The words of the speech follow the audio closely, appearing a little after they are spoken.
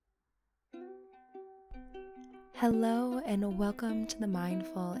Hello, and welcome to the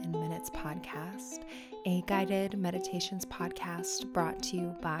Mindful in Minutes podcast, a guided meditations podcast brought to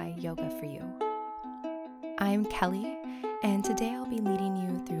you by Yoga for You. I'm Kelly, and today I'll be leading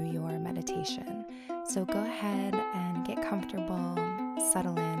you through your meditation. So go ahead and get comfortable,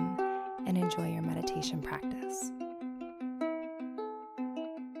 settle in, and enjoy your meditation practice.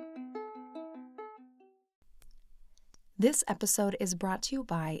 This episode is brought to you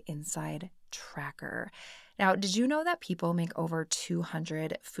by Inside Tracker. Now, did you know that people make over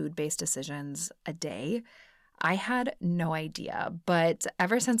 200 food-based decisions a day? I had no idea, but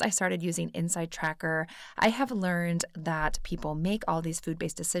ever since I started using Inside Tracker, I have learned that people make all these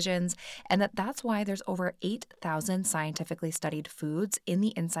food-based decisions, and that's why there's over 8,000 scientifically studied foods in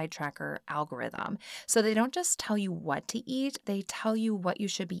the Inside Tracker algorithm. So they don't just tell you what to eat, they tell you what you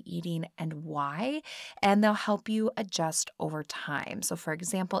should be eating and why, and they'll help you adjust over time. So for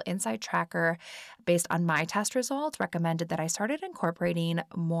example, Inside Tracker, based on my test results, recommended that I started incorporating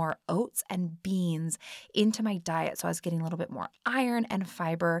more oats and beans into my diet. So I was getting a little bit more iron and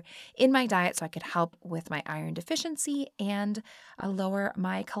fiber in my diet so I could help with my iron deficiency and lower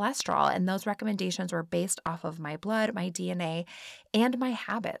my cholesterol. And those recommendations were based off of my blood, my DNA, and my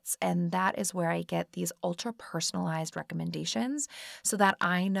habits. And that is where I get these ultra personalized recommendations so that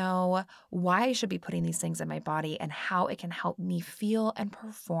I know why I should be putting these things in my body and how it can help me feel and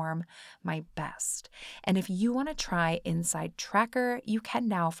perform my best. And if you want to try Inside Tracker, you can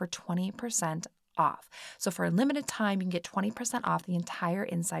now for 20% off. So for a limited time, you can get 20% off the entire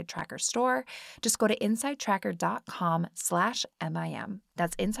Inside Tracker store. Just go to insidetracker.com/MIM.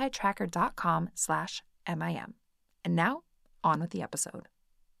 That's insidetracker.com/MIM. And now on with the episode.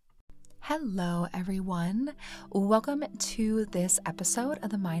 Hello, everyone. Welcome to this episode of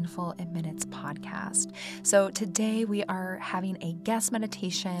the Mindful in Minutes podcast. So today we are having a guest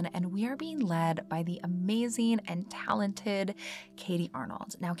meditation and we are being led by the amazing and talented Katie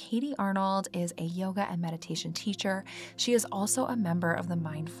Arnold. Now, Katie Arnold is a yoga and meditation teacher. She is also a member of the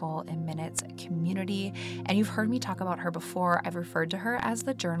Mindful in Minutes community. And you've heard me talk about her before. I've referred to her as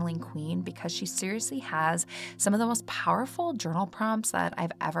the journaling queen because she seriously has some of the most powerful journal prompts that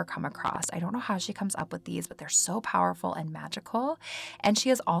I've ever come across. I don't know how she comes up with these, but they're so powerful and magical. And she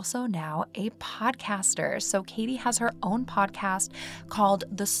is also now a podcaster. So Katie has her own podcast called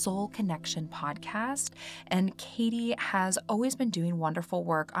the Soul Connection Podcast. And Katie has always been doing wonderful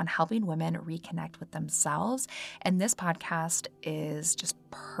work on helping women reconnect with themselves. And this podcast is just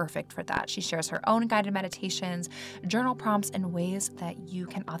perfect for that. She shares her own guided meditations, journal prompts, and ways that you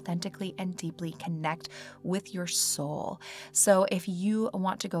can authentically and deeply connect with your soul. So if you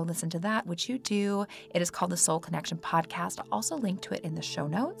want to go listen to that, which you do, it is called the Soul Connection Podcast. I'll also link to it in the show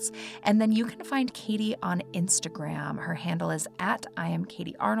notes. And then you can find Katie on Instagram. Her handle is at I am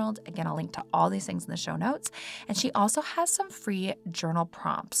Katie Arnold. Again, I'll link to all these things in the show notes. And she also has some free journal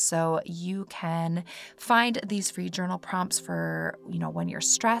prompts. So you can find these free journal prompts for, when you're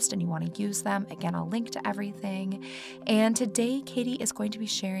stressed and you want to use them. Again, I'll link to everything. And today, Katie is going to be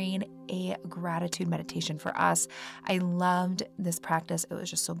sharing a gratitude meditation for us. I loved this practice. It was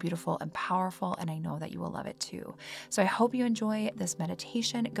just so beautiful and powerful, and I know that you will love it too. So I hope you enjoy this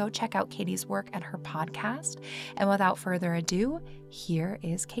meditation. Go check out Katie's work and her podcast. And without further ado, here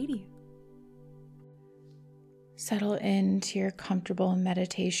is Katie. Settle into your comfortable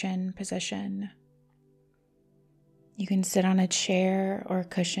meditation position. You can sit on a chair or a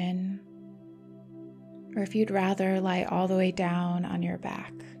cushion, or if you'd rather, lie all the way down on your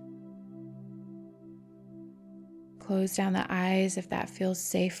back. Close down the eyes if that feels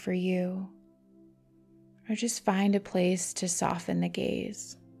safe for you, or just find a place to soften the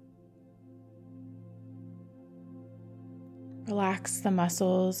gaze. Relax the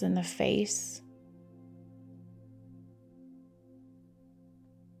muscles in the face.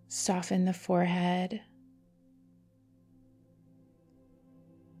 Soften the forehead.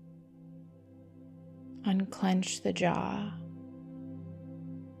 Unclench the jaw.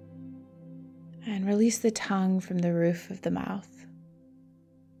 And release the tongue from the roof of the mouth.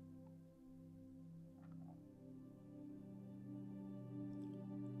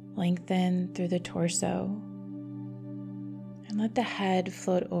 Lengthen through the torso. And let the head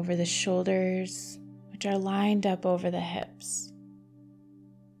float over the shoulders, which are lined up over the hips.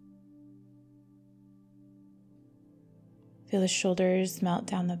 Feel the shoulders melt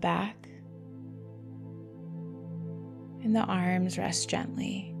down the back. And the arms rest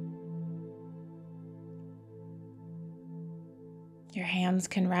gently. Your hands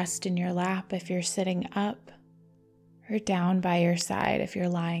can rest in your lap if you're sitting up, or down by your side if you're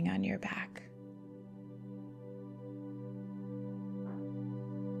lying on your back.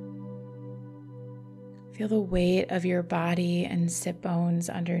 Feel the weight of your body and sit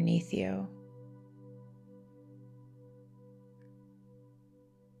bones underneath you.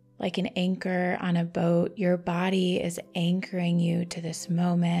 Like an anchor on a boat, your body is anchoring you to this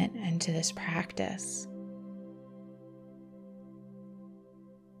moment and to this practice.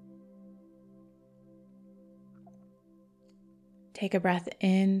 Take a breath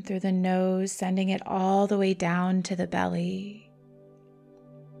in through the nose, sending it all the way down to the belly.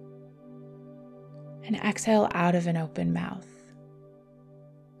 And exhale out of an open mouth,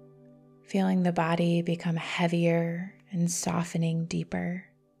 feeling the body become heavier and softening deeper.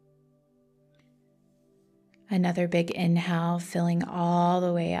 Another big inhale, filling all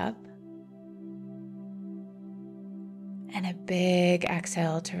the way up. And a big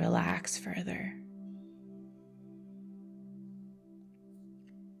exhale to relax further.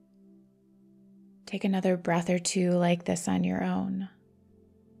 Take another breath or two like this on your own.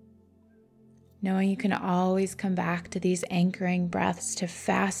 Knowing you can always come back to these anchoring breaths to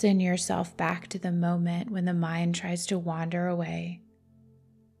fasten yourself back to the moment when the mind tries to wander away.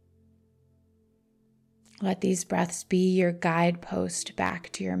 Let these breaths be your guidepost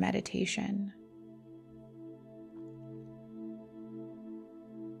back to your meditation.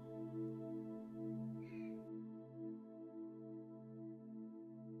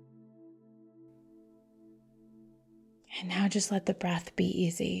 And now just let the breath be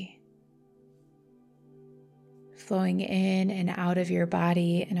easy, flowing in and out of your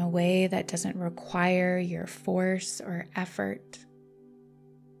body in a way that doesn't require your force or effort.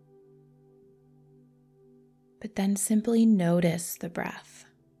 But then simply notice the breath.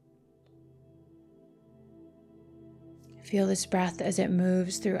 Feel this breath as it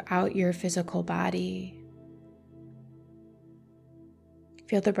moves throughout your physical body.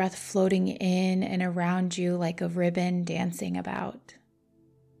 Feel the breath floating in and around you like a ribbon dancing about.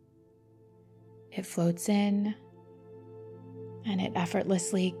 It floats in and it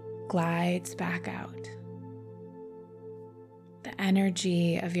effortlessly glides back out. The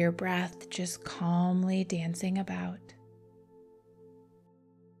energy of your breath just calmly dancing about.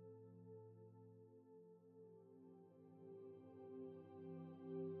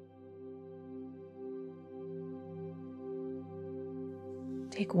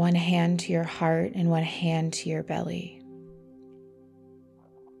 Take one hand to your heart and one hand to your belly.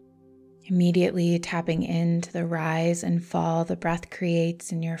 Immediately tapping into the rise and fall the breath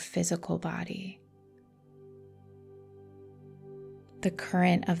creates in your physical body. The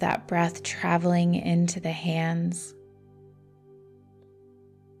current of that breath traveling into the hands.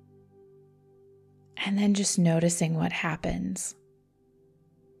 And then just noticing what happens.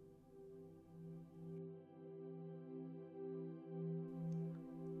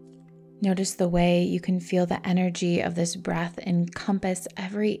 Notice the way you can feel the energy of this breath encompass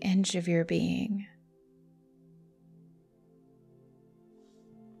every inch of your being.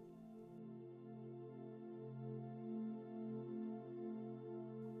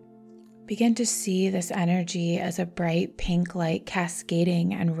 Begin to see this energy as a bright pink light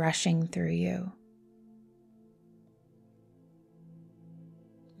cascading and rushing through you.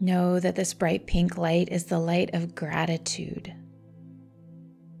 Know that this bright pink light is the light of gratitude.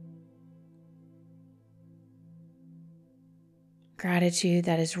 Gratitude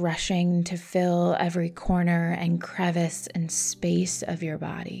that is rushing to fill every corner and crevice and space of your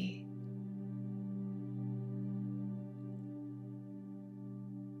body.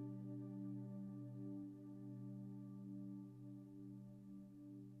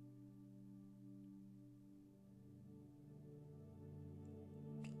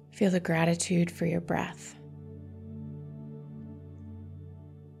 Feel the gratitude for your breath,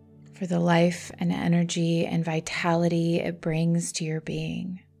 for the life and energy and vitality it brings to your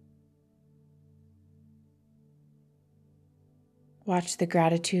being. Watch the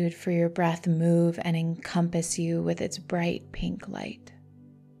gratitude for your breath move and encompass you with its bright pink light.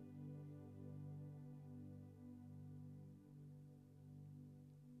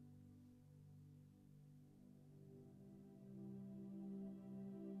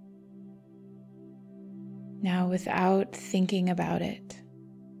 Now, without thinking about it,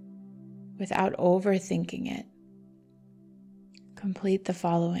 without overthinking it, complete the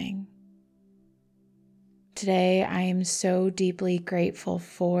following. Today, I am so deeply grateful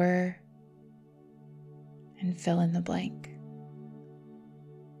for, and fill in the blank.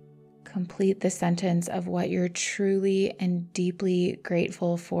 Complete the sentence of what you're truly and deeply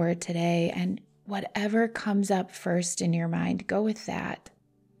grateful for today, and whatever comes up first in your mind, go with that.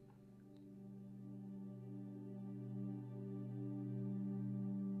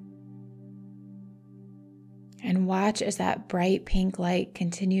 And watch as that bright pink light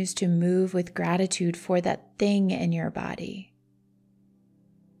continues to move with gratitude for that thing in your body.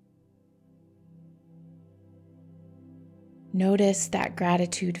 Notice that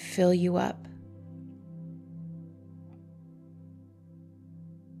gratitude fill you up.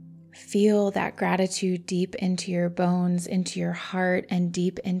 Feel that gratitude deep into your bones, into your heart, and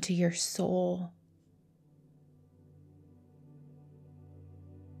deep into your soul.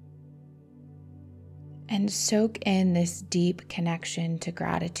 And soak in this deep connection to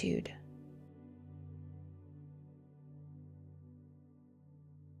gratitude.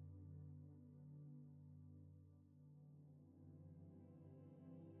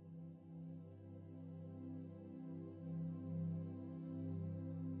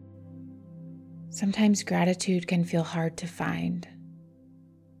 Sometimes gratitude can feel hard to find.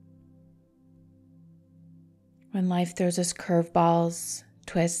 When life throws us curveballs,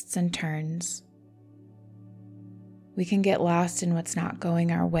 twists, and turns, we can get lost in what's not going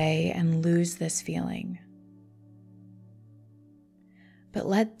our way and lose this feeling. But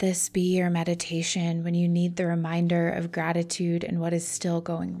let this be your meditation when you need the reminder of gratitude and what is still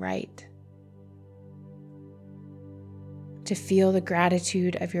going right. To feel the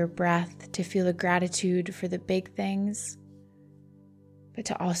gratitude of your breath, to feel the gratitude for the big things, but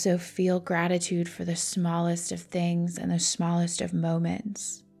to also feel gratitude for the smallest of things and the smallest of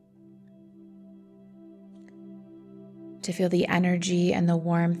moments. To feel the energy and the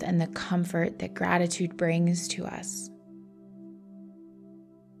warmth and the comfort that gratitude brings to us.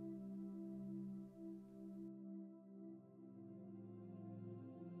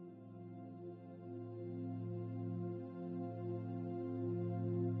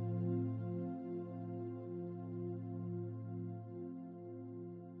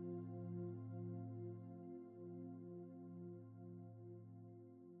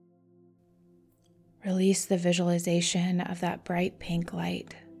 Release the visualization of that bright pink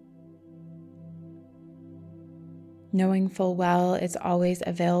light, knowing full well it's always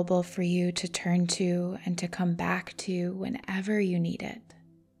available for you to turn to and to come back to whenever you need it.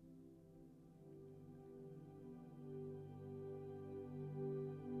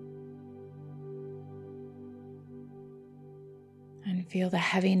 And feel the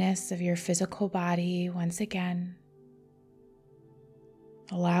heaviness of your physical body once again,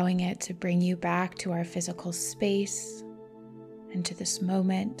 allowing it to bring you back to our physical space and to this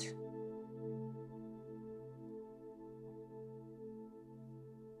moment.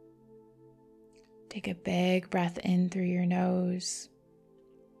 Take a big breath in through your nose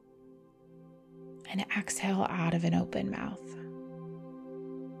and exhale out of an open mouth.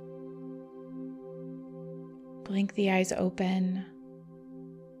 Blink the eyes open.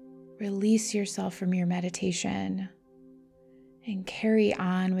 Release yourself from your meditation and carry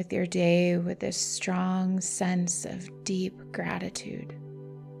on with your day with this strong sense of deep gratitude.